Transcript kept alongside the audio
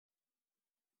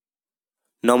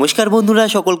নমস্কার বন্ধুরা,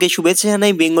 সকলকে শুভেচ্ছা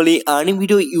জানাই বেঙ্গলি আর্নিং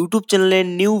ভিডিও ইউটিউব চ্যানেলের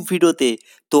নিউ ভিডিওতে।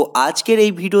 তো আজকের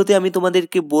এই ভিডিওতে আমি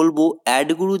তোমাদেরকে বলবো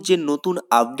অ্যাডগুরুর যে নতুন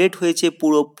আপডেট হয়েছে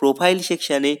পুরো প্রোফাইল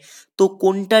সেকশানে, তো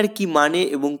কোনটার কি মানে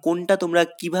এবং কোনটা তোমরা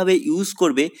কিভাবে ইউজ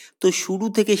করবে। তো শুরু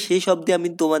থেকে শেষ অবধি আমি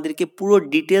তোমাদেরকে পুরো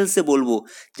ডিটেলসে বলবো,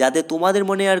 যাতে তোমাদের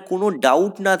মনে আর কোনো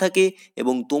ডাউট না থাকে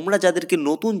এবং তোমরা যাদেরকে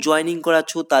নতুন জয়েনিং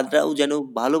করাচ্ছ তারাও যেন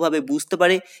ভালোভাবে বুঝতে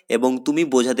পারে এবং তুমি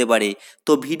বোঝাতে পারে।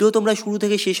 তো ভিডিও তোমরা শুরু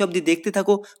থেকে শেষ অবধি দেখতে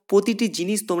থাকো, প্রতিটি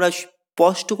জিনিস তোমরা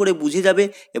স্পষ্ট করে বুঝে যাবে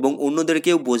এবং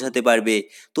অন্যদেরকেও বোঝাতে পারবে।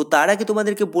 তো তার আগে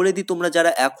তোমাদেরকে বলে দিই, তোমরা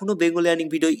যারা এখনও বেঙ্গলি আর্নিং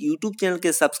ভিডিও ইউটিউব চ্যানেলকে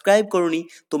সাবস্ক্রাইব করোনি,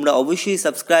 তোমরা অবশ্যই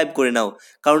সাবস্ক্রাইব করে নাও,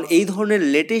 কারণ এই ধরনের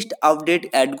লেটেস্ট আপডেট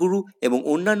অ্যাডগুরু এবং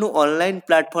অন্যান্য অনলাইন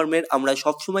প্ল্যাটফর্মের আমরা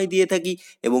সবসময় দিয়ে থাকি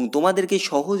এবং তোমাদেরকে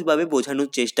সহজভাবে বোঝানোর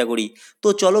চেষ্টা করি। তো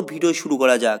চলো ভিডিও শুরু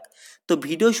করা যাক। তো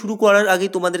ভিডিও শুরু করার আগে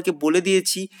তোমাদেরকে বলে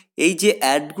দিয়েছি, এই যে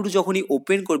অ্যাডগুলো যখনই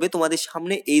ওপেন করবে তোমাদের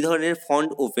সামনে এই ধরনের ফন্ট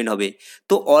ওপেন হবে।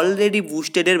 তো অলরেডি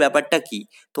বুস্টেডের ব্যাপারটা কি,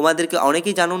 তোমাদেরকে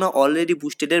অনেকেই জানো না অলরেডি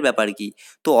বুস্টেডের ব্যাপার কি।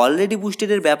 তো অলরেডি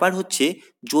বুস্টেডের ব্যাপার হচ্ছে,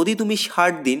 যদি তুমি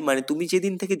 60 দিন মানে তুমি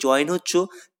যেদিন থেকে জয়েন হচ্ছ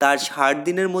তার 60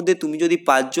 দিনের মধ্যে তুমি যদি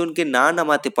 5 জনকে না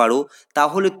নামাতে পারো,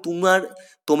 তাহলে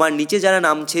তোমার নিচে যারা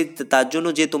নামছে তার জন্য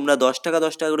যে তোমরা 10 টাকা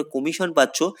করে কমিশন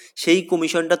পাচ্ছ, সেই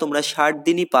কমিশনটা তোমরা 60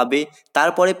 দিনই পাবে,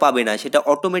 তারপরে পাবে না, সেটা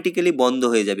অটোমেটিক্যালি বন্ধ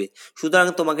হয়ে যাবে। সুতরাং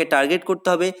তোমাকে টার্গেট করতে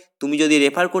হবে, তুমি যদি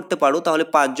রেফার করতে পারো তাহলে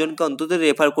 5 জনকে অন্তত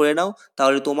রেফার করে নাও,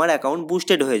 তাহলে তোমার অ্যাকাউন্ট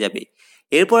বুস্টেড হয়ে যাবে।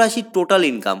 এরপর আসি টোটাল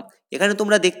ইনকাম। এখানে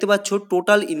তোমরা দেখতে পাচ্ছ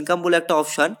টোটাল ইনকাম বলে একটা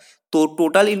অপশান। তো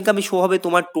টোটাল ইনকামে শো হবে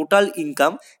তোমার total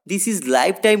income, this is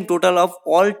life time total of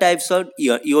all types of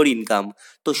your income.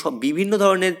 তো সব বিভিন্ন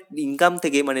ধরনের ইনকাম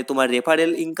থেকে, মানে তোমার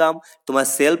রেফারেল ইনকাম, তোমার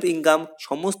সেলফ ইনকাম,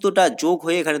 সমস্তটা যোগ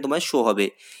হয়ে এখানে তোমার শো হবে।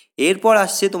 এরপর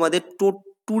আসছে তোমাদের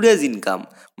টু ডেজ ইনকাম,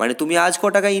 মানে তুমি আজ ক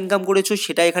টাকা ইনকাম করেছো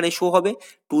সেটা এখানে শো হবে।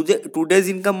 টু ডেজ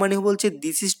ইনকাম মানে বলছে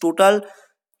this is total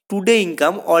today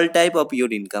income all type of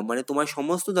your income, মানে তোমার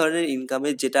সমস্ত ধরনের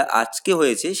ইনকামের যেটা আজকে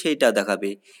হয়েছে সেইটা দেখাবে।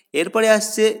 এরপরে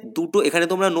আসছে এখানে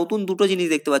তোমরা নতুন দুটো জিনিস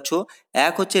দেখতে পাচ্ছ,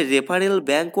 এক হচ্ছে রেফারেল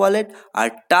ব্যাঙ্ক ওয়ালেট আর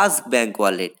টাস্ক ব্যাঙ্ক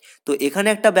ওয়ালেট। তো এখানে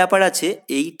একটা ব্যাপার আছে,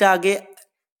 এইটা আগে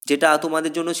যেটা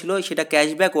তোমাদের জন্য ছিল সেটা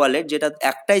ক্যাশব্যাক ওয়ালেট, যেটা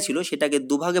একটাই ছিল সেটাকে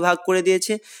দুভাগে ভাগ করে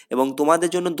দিয়েছে এবং তোমাদের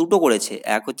জন্য দুটো করেছে,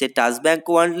 এক হচ্ছে টাস্ক ব্যাঙ্ক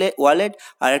ওয়ালেট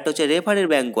আর একটা হচ্ছে রেফারেল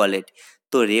ব্যাঙ্ক ওয়ালেট।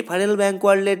 তো রেফারেল ব্যাঙ্ক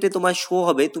ওয়ালেটে তোমার শো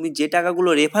হবে তুমি যে টাকাগুলো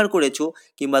রেফার করেছো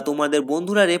কিংবা তোমাদের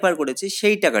বন্ধুরা রেফার করেছে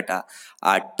সেই টাকাটা।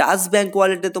 আর টাস্ক ব্যাঙ্ক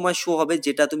ওয়ালেটে তোমার শো হবে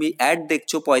যেটা তুমি অ্যাড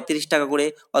দেখছো 35 টাকা করে,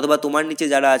 অথবা তোমার নিচে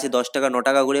যারা আছে 10 টাকা 9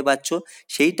 টাকা করে পাচ্ছ,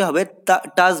 সেইটা হবে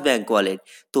টাস্ক ব্যাঙ্ক ওয়ালেট।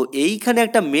 তো এইখানে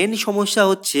একটা মেন সমস্যা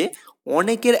হচ্ছে,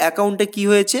 অনেকের অ্যাকাউন্টে কি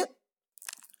হয়েছে,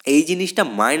 এই জিনিসটা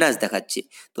মাইনাস দেখাচ্ছে।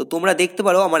 তো তোমরা দেখতে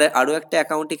পারো আমার আরও একটা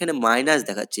অ্যাকাউন্ট এখানে মাইনাস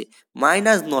দেখাচ্ছে,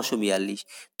 -942।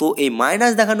 তো এই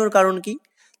মাইনাস দেখানোর কারণ কি,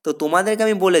 তো তোমাদেরকে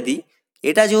আমি বলে দিই,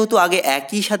 এটা যেহেতু আগে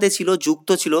একই সাথে ছিল, যুক্ত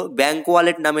ছিল, ব্যাঙ্ক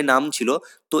ওয়ালেট নামে নাম ছিল,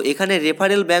 তো এখানে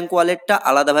রেফারেল ব্যাঙ্ক ওয়ালেটটা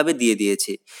আলাদাভাবে দিয়ে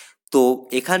দিয়েছে। তো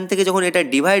এখান থেকে যখন এটা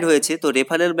ডিভাইড হয়েছে, তো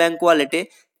রেফারেল ব্যাঙ্ক ওয়ালেটে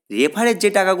রেফারের যে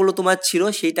টাকাগুলো তোমার ছিল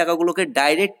সেই টাকাগুলোকে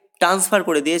ডাইরেক্ট ট্রান্সফার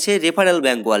করে দিয়েছে রেফারেল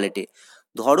ব্যাঙ্ক ওয়ালেটে।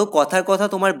 ধরো কথার কথা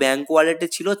তোমার ব্যাঙ্ক ওয়ালেটে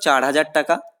ছিল 4000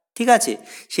 টাকা, ঠিক আছে,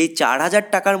 সেই 4000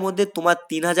 টাকার মধ্যে তোমার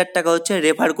 3000 টাকা হচ্ছে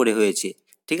রেফার করে হয়েছে,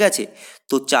 ঠিক আছে।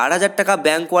 তো 4000 টাকা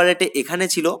ব্যাঙ্ক ওয়ালেটে এখানে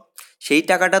ছিল, সেই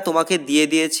টাকাটা তোমাকে দিয়ে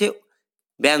দিয়েছে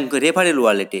ব্যাঙ্ক রেফারেল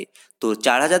ওয়ালেটে। তো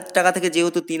 4000 টাকা থেকে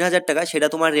যেহেতু 3000 টাকা, সেটা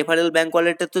তোমার রেফারেল ব্যাঙ্ক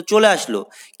ওয়ালেটে তো চলে আসলো,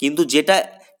 কিন্তু যেটা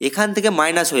এখান থেকে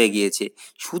মাইনাস হয়ে গিয়েছে,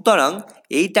 সুতরাং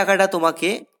এই টাকাটা তোমাকে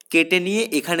কেটে নিয়ে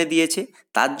এখানে দিয়েছে,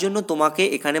 তার জন্য তোমাকে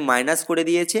এখানে মাইনাস করে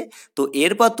দিয়েছে। তো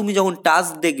এরপর তুমি যখন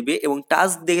টাস্ক দেখবে এবং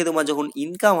টাস্ক দেখে তোমার যখন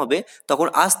ইনকাম হবে, তখন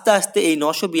আস্তে আস্তে এই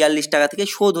 942 টাকা থেকে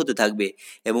শোধ হতে থাকবে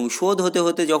এবং শোধ হতে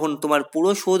হতে যখন তোমার পুরো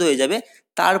শোধ হয়ে যাবে,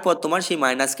 তারপর তোমার সেই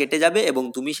মাইনাস কেটে যাবে এবং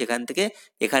তুমি সেখান থেকে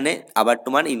এখানে আবার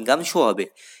তোমার ইনকাম শো হবে।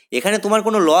 এখানে তোমার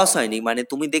কোনো লস হয়নি, মানে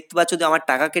তুমি দেখতে পাচ্ছ যে আমার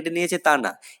টাকা কেটে নিয়েছে তা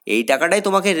না, এই টাকাটাই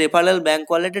তোমাকে রেফারেল ব্যাঙ্ক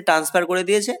ওয়ালেটে ট্রান্সফার করে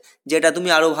দিয়েছে, যেটা তুমি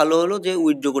আরও ভালো হলো যে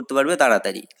উইথড্র করতে পারবে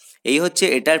তাড়াতাড়ি। এই হচ্ছে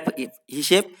এটার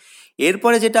হিসেব।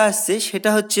 এরপরে যেটা আসছে সেটা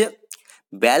হচ্ছে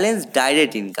ব্যালেন্স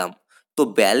ডাইরেক্ট ইনকাম। তো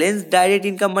ব্যালেন্স ডাইরেক্ট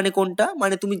ইনকাম মানে কোনটা,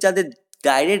 মানে তুমি যাদের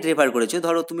ডাইরেক্ট রেফার করেছো,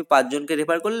 ধরো তুমি 5 জনকে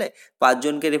রেফার করলে, 5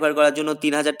 জনকে রেফার করার জন্য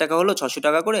 3000 টাকা হলো, 600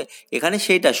 টাকা করে এখানে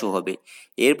সেইটা শো হবে।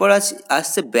 এরপর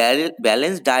আসছে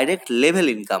ব্যালেন্স ডাইরেক্ট লেভেল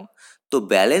ইনকাম। তো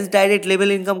ব্যালেন্স ডাইরেক্ট লেভেল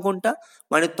ইনকাম কোনটা,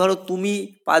 মানে ধরো তুমি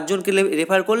 5 জনকে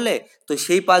রেফার করলে, তো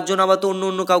সেই 5 জন আবার তো অন্য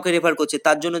অন্য কাউকে রেফার করছে,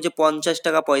 তার জন্য যে 50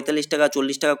 টাকা 45 টাকা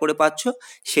 40 টাকা করে পাচ্ছ,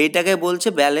 সেইটাকে বলছে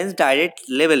ব্যালেন্স ডাইরেক্ট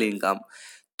লেভেল ইনকাম।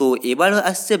 তো এবার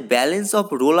আসছে balance of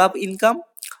roll up income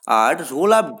R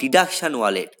roll up deduction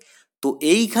wallet. তো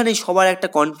এইখানে সবার একটা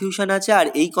কনফিউশন আছে, আর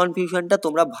এই কনফিউশনটা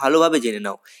তোমরা ভালোভাবে জেনে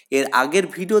নাও। এর আগের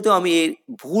ভিডিওতেও আমি এর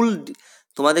ভুল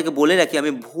তোমাদেরকে বলে রাখি,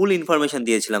 আমি ভুল ইনফরমেশন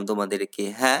দিয়েছিলাম তোমাদেরকে,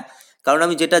 হ্যাঁ, কারণ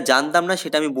আমি যেটা জানতাম না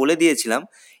সেটা আমি বলে দিয়েছিলাম।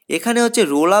 এখানে হচ্ছে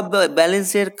রোল আপ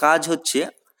ব্যালেন্সের কাজ হচ্ছে,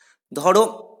 ধরো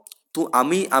তো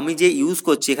আমি আমি যে ইউজ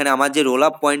করছি এখানে, আমার যে রোল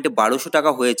আপ পয়েন্টে 1200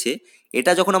 টাকা হয়েছে,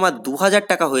 এটা যখন আমার 2000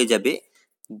 টাকা হয়ে যাবে,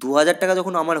 2000 টাকা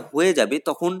যখন আমার হয়ে যাবে,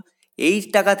 তখন এই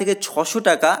টাকা থেকে 600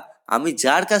 টাকা আমি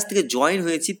যার কাছ থেকে জয়েন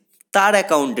হয়েছি তার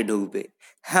অ্যাকাউন্টে ঢুকবে।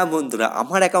 হ্যাঁ বন্ধুরা,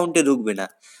 আমার অ্যাকাউন্টে ঢুকবে না।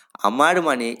 আমার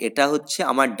মানে এটা হচ্ছে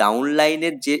আমার ডাউন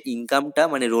লাইনের যে ইনকামটা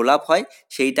মানে রোল আপ হয়,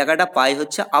 সেই টাকাটা পাই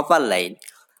হচ্ছে আপার লাইন।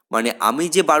 মানে আমি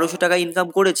যে 1200 টাকা ইনকাম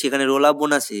করেছি এখানে রোল আপ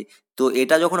বোনাসে, তো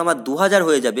এটা যখন আমার 2000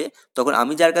 হয়ে যাবে, তখন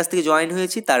আমি যার কাছ থেকে জয়েন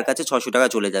হয়েছি তার কাছে 600 টাকা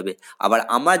চলে যাবে। আবার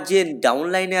আমার যে ডাউন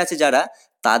লাইনে আছে যারা,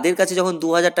 তাদের কাছে যখন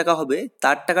 2000 টাকা হবে,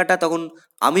 তার টাকাটা তখন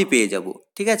আমি পেয়ে যাব।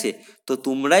 ঠিক আছে, তো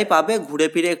তোমরাই পাবে, ঘুরে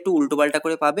ফিরে একটু উল্টোপাল্টা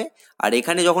করে পাবে। আর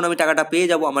এখানে যখন আমি টাকাটা পেয়ে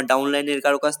যাব আমার ডাউন লাইনের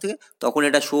কারো কাছ থেকে, তখন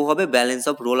এটা শো হবে balance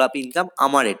of roll up income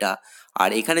আমার এটা। আর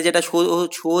এখানে যেটা শো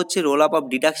শো হচ্ছে roll up of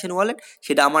deduction wallet,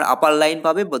 সেটা আমার আপার লাইন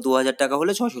পাবে 2000 টাকা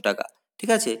হলে 600 টাকা। ঠিক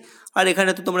আছে, আর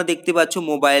এখানে তো তোমরা দেখতে পাচ্ছ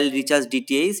মোবাইল রিচার্জ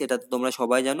ডিটিএইচ, এটা তো তোমরা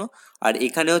সবাই জানো। আর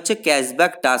এখানে হচ্ছে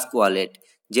ক্যাশব্যাক টাস্ক ওয়ালেট,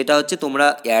 যেটা হচ্ছে তোমরা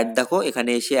অ্যাড দেখো, এখানে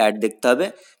এসে অ্যাড দেখতে হবে।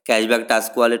 ক্যাশব্যাক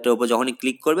টাস্ক ওয়ালেটের উপর যখনই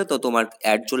ক্লিক করবে তো তোমার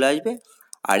অ্যাড চলে আসবে।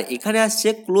 আর এখানে আসছে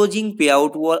ক্লোজিং পে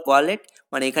আউট ওয়ালেট,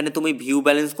 মানে এখানে তুমি ভিউ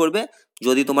ব্যালেন্স করবে,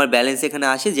 যদি তোমার ব্যালেন্স এখানে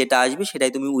আসে যেটা আসবে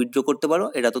সেটাই তুমি উইথড্র করতে পারো,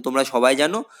 এটা তো তোমরা সবাই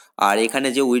জানো। আর এখানে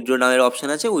যে উইথড্র নামের অপশন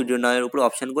আছে, উইথড্র নামের উপর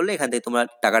অপশন করলে এখান থেকে তোমার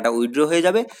টাকাটা উইথড্র হয়ে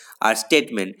যাবে। আর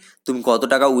স্টেটমেন্ট, তুমি কত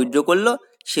টাকা উইথড্র করলো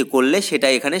করলে সেটা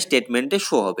এখানে স্টেটমেন্টে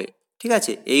শো হবে। ঠিক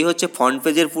আছে, এই হচ্ছে ফ্রন্ট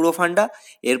পেজের পুরো ফান্ডা।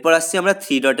 এরপর আসছি আমরা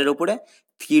থ্রি ডটের উপরে।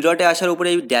 থ্রি ডটে আসার উপরে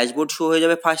এই ড্যাশবোর্ড শো হয়ে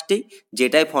যাবে ফার্স্টেই,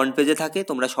 যেটাই ফ্রন্ট পেজে থাকে,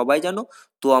 তোমরা সবাই জানো।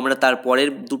 তো আমরা তার পরের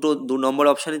 2 নম্বর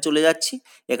অপশানে চলে যাচ্ছি।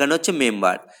 এখানে হচ্ছে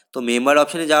মেম্বার। তো মেম্বার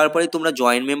অপশানে যাওয়ার পরেই তোমরা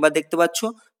জয়েন্ট মেম্বার দেখতে পাচ্ছ।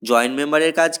 জয়েন্ট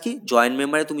মেম্বারের কাজ কি? জয়েন্ট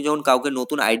মেম্বারে তুমি যখন কাউকে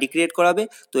নতুন আইডি ক্রিয়েট করাবে,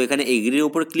 তো এখানে এগ্রির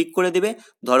উপর ক্লিক করে দেবে।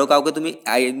 ধরো কাউকে তুমি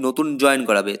নতুন জয়েন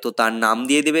করাবে, তো তার নাম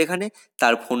দিয়ে দেবে এখানে,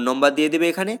 তার ফোন নম্বর দিয়ে দেবে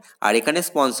এখানে, আর এখানে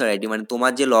স্পন্সর আইডি মানে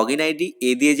তোমার যে লগ ইন আইডি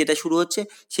এ দিয়ে যেটা শুরু হচ্ছে,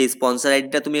 সেই স্পন্সর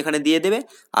আইডিটা তুমি এখানে দিয়ে দেবে।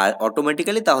 আর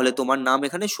অটোমেটিক্যালি তাহলে তোমার নাম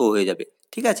এখানে শো হয়ে যাবে।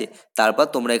 ঠিক আছে, তারপর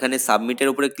তোমরা এখানে সাবমিটের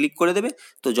উপরে ক্লিক করে দেবে।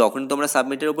 তো যখন তোমরা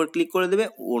সাবমিটের উপর ক্লিক করে দেবে,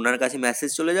 ওনার কাছে মেসেজ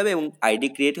চলে যাবে এবং আইডি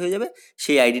ক্রিয়েট হয়ে যাবে।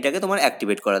 সেই আইডিটাকে তোমার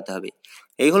অ্যাক্টিভেট করাতে হবে।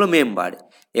 এই হলো মেম্বার।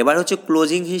 এবার হচ্ছে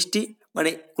ক্লোজিং হিস্ট্রি, মানে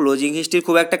ক্লোজিং হিস্ট্রির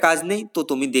খুব একটা কাজ নেই, তো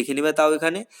তুমি দেখে নেবে তাও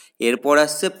এখানে। এরপর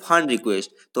আসছে ফান্ড রিকোয়েস্ট।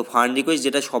 তো ফান্ড রিকোয়েস্ট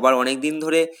যেটা সবার অনেক দিন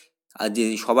ধরে, আর যে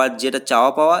সবার যেটা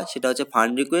চাওয়া পাওয়া, সেটা হচ্ছে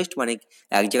ফান্ড রিকোয়েস্ট, মানে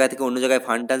এক জায়গা থেকে অন্য জায়গায়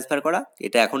ফান্ড ট্রান্সফার করা।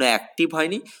 এটা এখনো অ্যাক্টিভ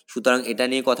হয়নি, সুতরাং এটা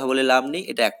নিয়ে কথা বলে লাভ নেই,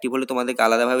 এটা অ্যাক্টিভ হলে তোমাদেরকে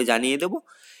আলাদাভাবে জানিয়ে দেবো।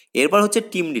 এরপর হচ্ছে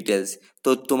টিম ডিটেলস। তো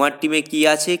তোমার টিমে কি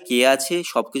আছে, কে আছে,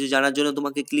 সব কিছু জানার জন্য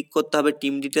তোমাকে ক্লিক করতে হবে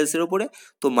টিম ডিটেলসের উপরে।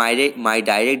 তো মাই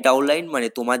ডাইরেক্ট ডাউনলাইন, মানে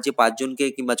তোমার যে 5জনকে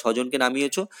কিংবা 6জনকে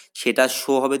নামিয়েছো, সেটা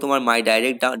শো হবে তোমার মাই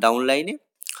ডাইরেক্ট ডাউনলাইনে।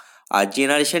 আর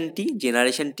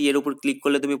জেনারেশন টি এর উপর ক্লিক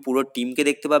করলে তুমি পুরো টিমকে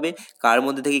দেখতে পাবে, কার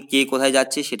মধ্যে থেকে কে কোথায়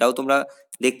যাচ্ছে সেটাও তোমরা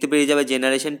দেখতে পেয়ে যাবে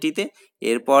জেনারেশন টিতে।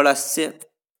 এরপর আসছে,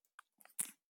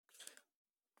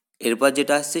 এরপর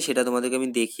যেটা আসছে সেটা তোমাদেরকে আমি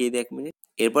দেখিয়ে দিই 1 মিনিট।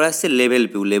 এরপর আসছে লেভেল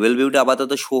ভিউ। লেভেল ভিউটা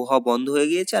আপাতত শো হওয়া বন্ধ হয়ে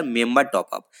গিয়েছে। আর মেম্বার টপ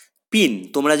আপ, পিন,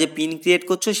 তোমরা যে পিন ক্রিয়েট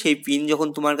করছো সেই পিন যখন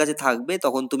তোমার কাছে থাকবে,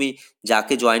 তখন তুমি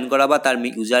যাকে জয়েন করাবা তার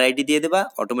ইউজার আইডি দিয়ে দেবা,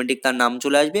 অটোমেটিক তার নাম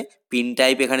চলে আসবে। পিন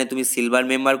টাইপ এখানে তুমি সিলভার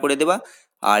মেম্বার করে দেবা।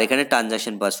 আর এখানে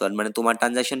ট্রানজাকশন পাসওয়ার্ড, মানে তোমার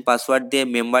ট্রানজাকশন পাসওয়ার্ড দিয়ে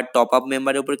মেম্বার টপ আপ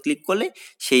মেম্বারের উপর ক্লিক করলে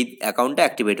সেই অ্যাকাউন্টটা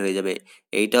অ্যাক্টিভেট হয়ে যাবে।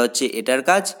 এইটা হচ্ছে এটার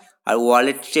কাজ। আর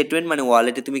ওয়ালেট স্টেটমেন্ট, মানে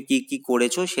ওয়ালেটে তুমি কি কি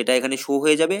করেছো সেটা এখানে শো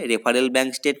হয়ে যাবে। রেফারেল ব্যাংক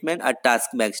স্টেটমেন্ট আর টাস্ক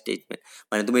ব্যাংক স্টেটমেন্ট,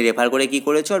 মানে তুমি রেফার করে কি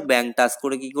করেছো আর ব্যাংক টাস্ক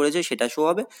করে কি করেছো সেটা শো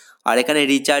হবে। আর এখানে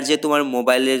রিচার্জে তোমার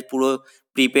মোবাইলের পুরো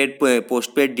প্রিপেড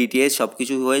পোস্টপেড ডিটেলস সব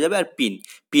কিছু হয়ে যাবে। আর পিন,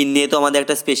 পিন নিয়ে তো আমাদের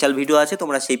একটা স্পেশাল ভিডিও আছে,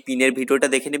 তোমরা সেই পিনের ভিডিওটা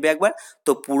দেখে নেবে একবার,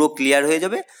 তো পুরো ক্লিয়ার হয়ে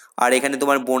যাবে। আর এখানে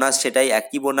তোমার বোনাস, সেটাই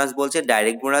একই বোনাস বলছে,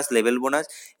 ডাইরেক্ট বোনাস, লেভেল বোনাস।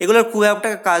 এগুলোর খুব একটা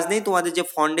কাজ নেই, তোমাদের যে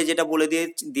ফন্ডে যেটা বলে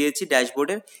দিয়েছি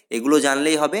ড্যাশবোর্ডের, এগুলো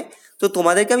জানলেই হবে। তো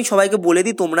তোমাদেরকে আমি সবাইকে বলে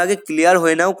দিই, তোমরা আগে ক্লিয়ার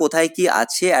হয়ে নাও কোথায় কি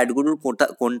আছে, অ্যাডগুরুর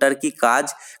কোনটার কি কাজ।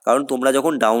 কারণ তোমরা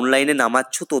যখন ডাউন লাইনে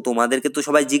নামাচ্ছ, তো তোমাদেরকে তো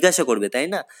সবাই জিজ্ঞাসা করবে, তাই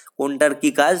না, কোনটার কি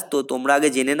কাজ। তো তোমরা আগে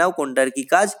জেনে নাও কোনটার কি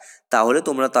কাজ, তাহলে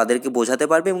তোমরা তাদেরকে বোঝাতে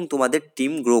পারবে এবং তোমাদের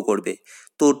টিম গ্রো করবে।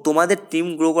 তো তোমাদের টিম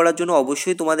গ্রো করার জন্য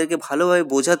অবশ্যই তোমাদেরকে ভালোভাবে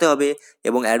বোঝাতে হবে।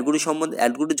 এবং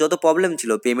অ্যাডগুরুর যত প্রবলেম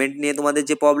ছিল, পেমেন্ট নিয়ে তোমাদের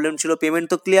যে প্রবলেম ছিল, পেমেন্ট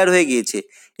তো ক্লিয়ার হয়ে গিয়েছে।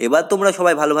 এবার তোমরা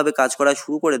সবাই ভালোভাবে কাজ করা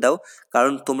শুরু করে দাও।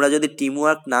 কারণ তোমরা যদি টিম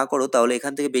ওয়ার্ক না করো, তাহলে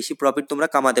এখান থেকে বেশি প্রফিট তোমরা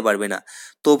কামাতে পারবে না।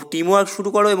 তো টিম ওয়ার্ক শুরু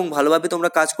করো এবং ভালোভাবে তোমরা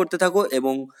কাজ করতে থাকো।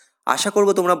 এবং আশা করব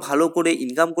তোমরা ভালো করে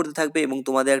ইনকাম করতে থাকবে এবং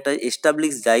তোমাদের একটা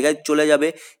এস্টাবলিশ জায়গায় চলে যাবে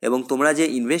এবং তোমরা যে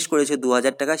ইনভেস্ট করেছো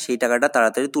 2,000 টাকা সেই টাকাটা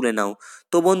তাড়াতাড়ি তুলে নাও।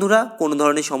 তো বন্ধুরা, কোনো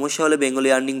ধরনের সমস্যা হলে বেঙ্গলি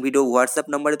আর্নিং ভিডিও হোয়াটসঅ্যাপ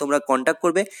নাম্বারে তোমরা কন্ট্যাক্ট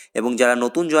করবে এবং যারা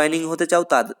নতুন জয়েনিং হতে চাও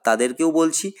তাদেরকেও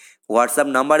বলছি হোয়াটসঅ্যাপ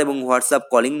নাম্বার এবং হোয়াটসঅ্যাপ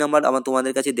কলিং নাম্বার আমার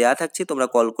তোমাদের কাছে দেওয়া থাকছে, তোমরা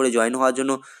কল করে জয়েন হওয়ার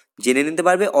জন্য জেনে নিতে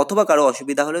পারবে, অথবা কারো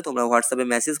অসুবিধা হলে তোমরা হোয়াটসঅ্যাপে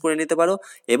মেসেজ করে নিতে পারো।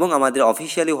 এবং আমাদের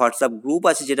অফিসিয়ালি হোয়াটসঅ্যাপ গ্রুপ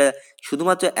আছে যেটা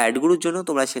শুধুমাত্র অ্যাডগুরুর জন্য,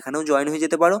 তোমরা সেখানেও জয়েন হয়ে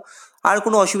যেতে পারো। আর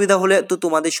কোনো অসুবিধা হলে তো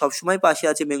তোমাদের সবসময় পাশে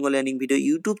আছে Bengali earning video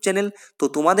YouTube channel, তো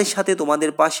তোমাদের সাথে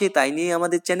তোমাদের পাশে, তাই নিয়ে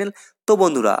আমাদের চ্যানেল। তো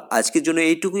বন্ধুরা, আজকের জন্য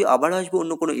এইটুকুই, আবার আসবো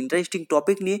অন্য কোনো ইন্টারেস্টিং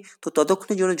টপিক নিয়ে। তো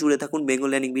ততক্ষণের জন্য জুড়ে থাকুন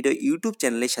বেঙ্গলি আর্নিং ভিডিও ইউটিউব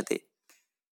চ্যানেলের সাথে।